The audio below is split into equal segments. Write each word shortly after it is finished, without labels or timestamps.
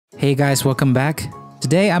Hey guys, welcome back.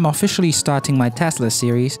 Today I'm officially starting my Tesla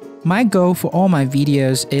series. My goal for all my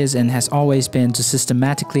videos is and has always been to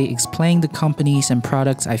systematically explain the companies and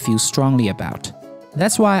products I feel strongly about.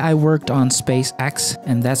 That's why I worked on SpaceX,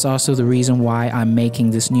 and that's also the reason why I'm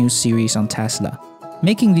making this new series on Tesla.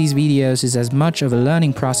 Making these videos is as much of a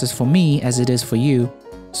learning process for me as it is for you,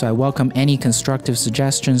 so I welcome any constructive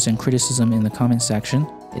suggestions and criticism in the comment section.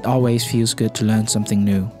 It always feels good to learn something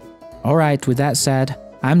new. Alright, with that said,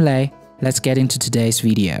 I'm Lei. Let's get into today's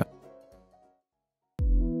video.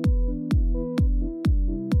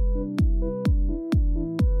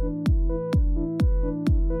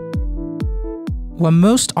 While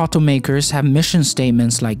most automakers have mission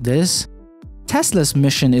statements like this, Tesla's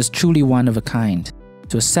mission is truly one of a kind: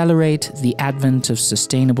 to accelerate the advent of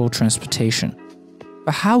sustainable transportation.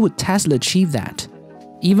 But how would Tesla achieve that?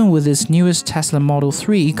 Even with its newest Tesla Model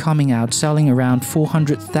 3 coming out selling around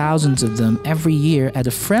 400,000 of them every year at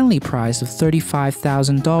a friendly price of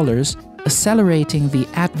 $35,000, accelerating the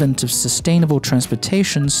advent of sustainable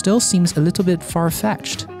transportation still seems a little bit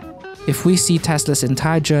far-fetched. If we see Tesla's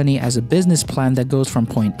entire journey as a business plan that goes from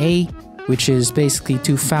point A, which is basically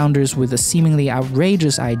two founders with a seemingly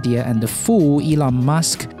outrageous idea and the fool Elon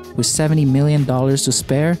Musk with $70 million to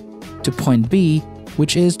spare, to point B,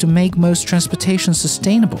 which is to make most transportation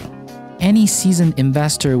sustainable, any seasoned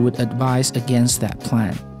investor would advise against that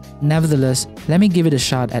plan. Nevertheless, let me give it a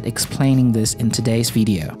shot at explaining this in today's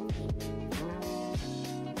video.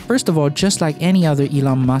 First of all, just like any other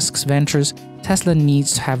Elon Musk's ventures, Tesla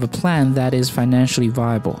needs to have a plan that is financially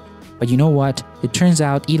viable. But you know what? It turns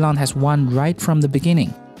out Elon has one right from the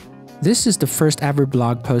beginning. This is the first ever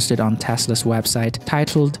blog posted on Tesla's website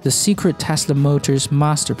titled "The Secret Tesla Motors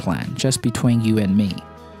Master Plan, Just Between You and Me."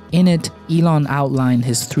 In it, Elon outlined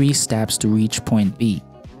his 3 steps to reach point B.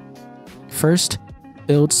 First,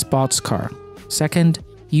 build sports car. Second,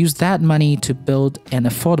 use that money to build an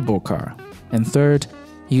affordable car. And third,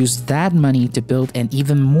 use that money to build an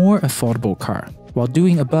even more affordable car. While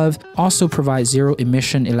doing above, also provide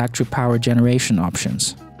zero-emission electric power generation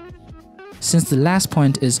options. Since the last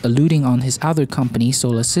point is alluding on his other company,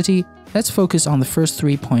 SolarCity, let's focus on the first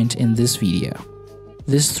 3 points in this video.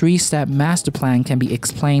 This 3-step master plan can be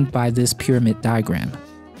explained by this pyramid diagram.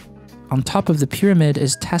 On top of the pyramid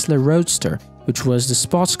is Tesla Roadster, which was the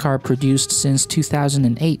sports car produced since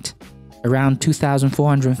 2008. Around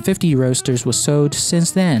 2,450 Roadsters were sold since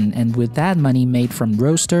then, and with that money made from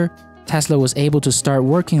Roadster, Tesla was able to start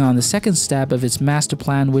working on the second step of its master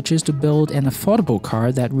plan, which is to build an affordable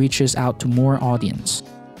car that reaches out to more audience.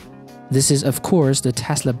 This is of course the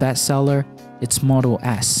Tesla bestseller, its Model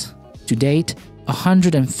S. To date,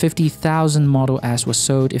 150,000 Model S were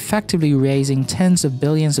sold, effectively raising tens of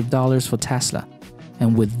billions of dollars for Tesla.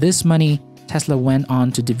 And with this money, Tesla went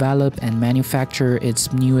on to develop and manufacture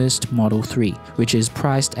its newest Model 3, which is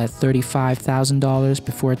priced at $35,000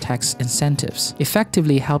 before tax incentives,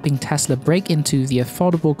 effectively helping Tesla break into the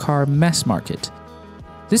affordable car mass market.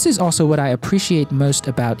 This is also what I appreciate most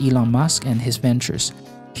about Elon Musk and his ventures.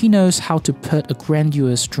 He knows how to put a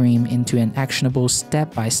grandiose dream into an actionable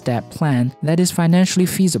step-by-step plan that is financially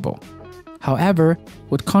feasible. However,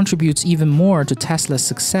 what contributes even more to Tesla's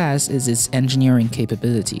success is its engineering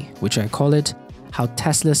capability, which I call it how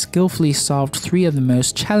Tesla skillfully solved 3 of the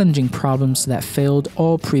most challenging problems that failed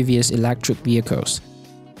all previous electric vehicles.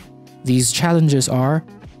 These challenges are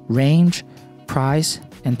range, price,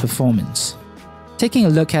 and performance. Taking a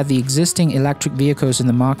look at the existing electric vehicles in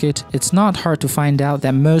the market, it's not hard to find out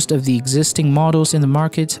that most of the existing models in the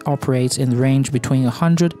market operates in the range between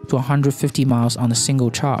 100 to 150 miles on a single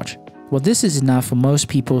charge. While this is enough for most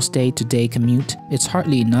people's day-to-day commute, it's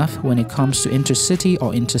hardly enough when it comes to intercity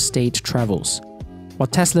or interstate travels. While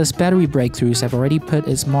Tesla's battery breakthroughs have already put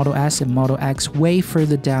its Model S and Model X way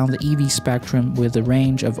further down the EV spectrum with a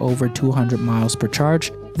range of over 200 miles per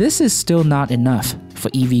charge, this is still not enough for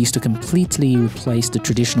EVs to completely replace the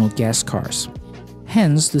traditional gas cars.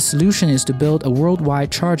 Hence, the solution is to build a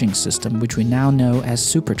worldwide charging system, which we now know as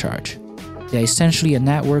supercharge. They're essentially a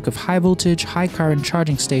network of high-voltage, high-current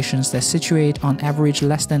charging stations that situate on average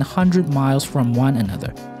less than 100 miles from one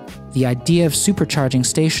another. The idea of supercharging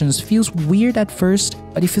stations feels weird at first,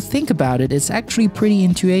 but if you think about it, it's actually pretty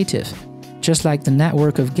intuitive. Just like the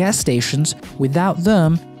network of gas stations, without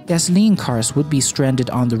them, gasoline cars would be stranded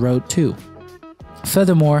on the road too.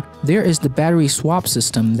 Furthermore, there is the battery swap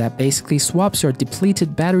system that basically swaps your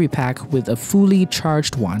depleted battery pack with a fully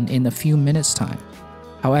charged one in a few minutes' time.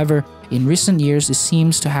 However, in recent years it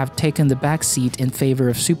seems to have taken the back seat in favor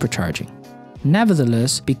of supercharging.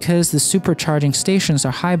 Nevertheless, because the supercharging stations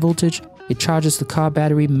are high voltage, it charges the car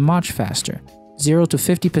battery much faster, 0 to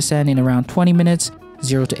 50% in around 20 minutes,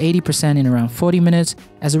 0 to 80% in around 40 minutes.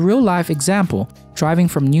 As a real-life example, driving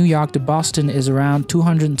from New York to Boston is around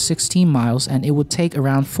 216 miles and it would take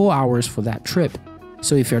around 4 hours for that trip.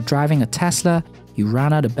 So if you're driving a Tesla, you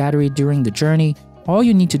run out of battery during the journey, all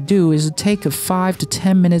you need to do is take a 5 to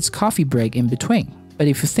 10 minutes coffee break in between. But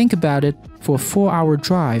if you think about it, for a 4-hour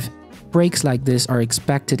drive, breaks like this are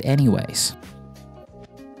expected anyways.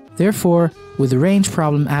 Therefore, with the range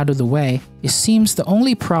problem out of the way, it seems the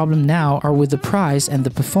only problem now are with the price and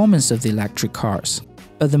the performance of the electric cars.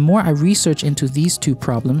 But the more I research into these two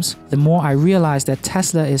problems, the more I realize that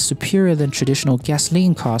Tesla is superior than traditional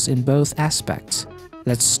gasoline cars in both aspects.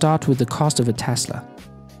 Let's start with the cost of a Tesla.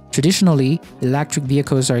 Traditionally, electric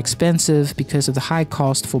vehicles are expensive because of the high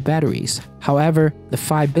cost for batteries. However, the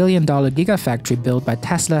 $5 billion gigafactory built by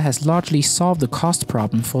Tesla has largely solved the cost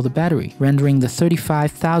problem for the battery, rendering the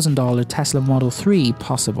 $35,000 Tesla Model 3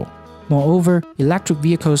 possible. Moreover, electric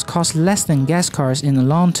vehicles cost less than gas cars in the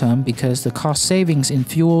long term because the cost savings in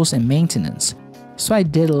fuels and maintenance. So I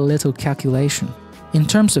did a little calculation. In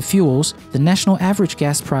terms of fuels, the national average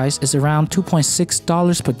gas price is around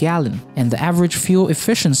 $2.6 per gallon, and the average fuel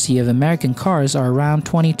efficiency of American cars are around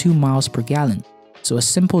 22 miles per gallon. So a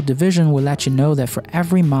simple division will let you know that for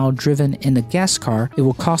every mile driven in a gas car, it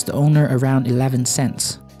will cost the owner around 11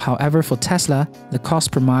 cents. However, for Tesla, the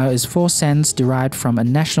cost per mile is 4 cents derived from a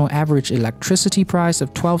national average electricity price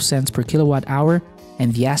of 12 cents per kilowatt hour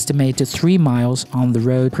and the estimated 3 miles on the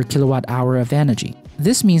road per kilowatt hour of energy.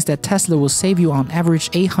 This means that Tesla will save you on average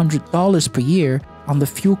 $800 per year on the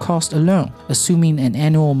fuel cost alone, assuming an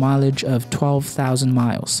annual mileage of 12,000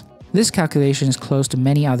 miles. This calculation is close to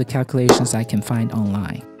many other calculations I can find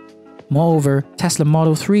online. Moreover, Tesla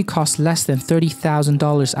Model 3 costs less than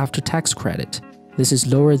 $30,000 after tax credit. This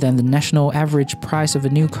is lower than the national average price of a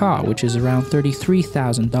new car, which is around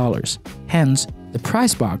 $33,000. Hence, the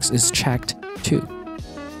price box is checked too.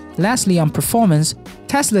 Lastly, on performance,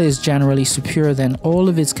 Tesla is generally superior than all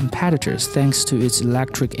of its competitors thanks to its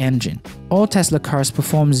electric engine. All Tesla cars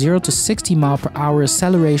perform 0 to 60 mph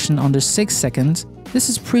acceleration under 6 seconds. This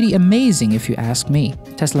is pretty amazing if you ask me.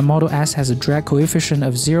 Tesla Model S has a drag coefficient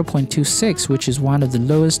of 0.26, which is one of the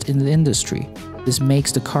lowest in the industry. This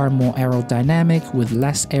makes the car more aerodynamic with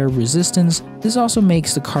less air resistance. This also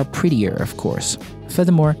makes the car prettier, of course.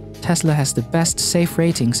 Furthermore, Tesla has the best safe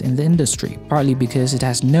ratings in the industry, partly because it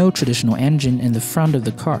has no traditional engine in the front of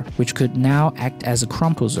the car, which could now act as a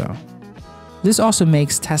crumple zone. This also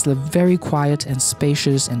makes Tesla very quiet and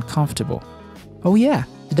spacious and comfortable. Oh yeah,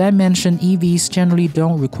 did I mention EVs generally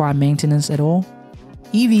don't require maintenance at all?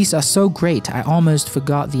 EVs are so great I almost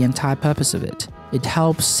forgot the entire purpose of it. It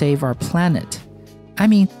helps save our planet. I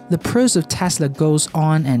mean, the pros of Tesla goes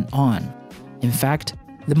on and on. In fact,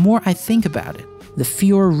 the more I think about it, the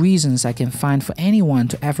fewer reasons I can find for anyone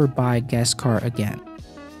to ever buy a gas car again.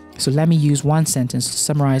 So let me use one sentence to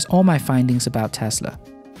summarize all my findings about Tesla.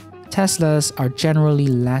 Teslas are generally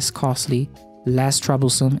less costly, less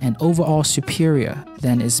troublesome, and overall superior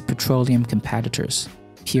than its petroleum competitors.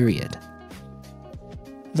 Period.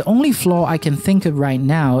 The only flaw I can think of right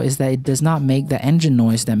now is that it does not make the engine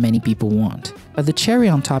noise that many people want. But the cherry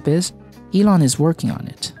on top is, Elon is working on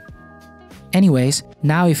it. Anyways,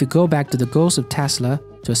 now if you go back to the goals of Tesla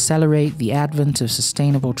to accelerate the advent of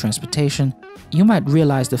sustainable transportation, you might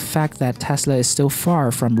realize the fact that Tesla is still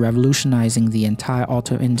far from revolutionizing the entire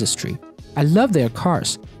auto industry. I love their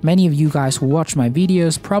cars. Many of you guys who watch my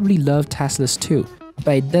videos probably love Teslas too,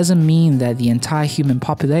 but it doesn't mean that the entire human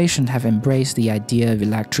population have embraced the idea of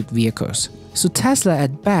electric vehicles. So Tesla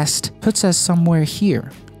at best puts us somewhere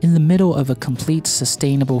here, in the middle of a complete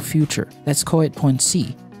sustainable future. Let's call it point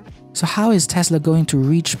C. So how is Tesla going to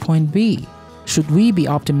reach point B? Should we be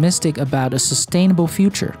optimistic about a sustainable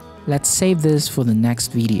future? Let's save this for the next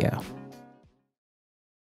video.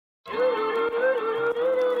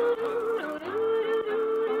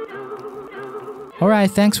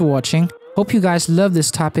 Alright, thanks for watching. Hope you guys love this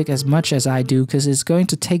topic as much as I do because it's going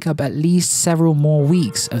to take up at least several more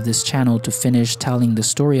weeks of this channel to finish telling the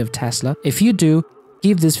story of Tesla. If you do,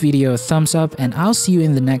 give this video a thumbs up and I'll see you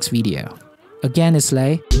in the next video. Again, it's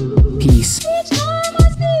Lei. Peace.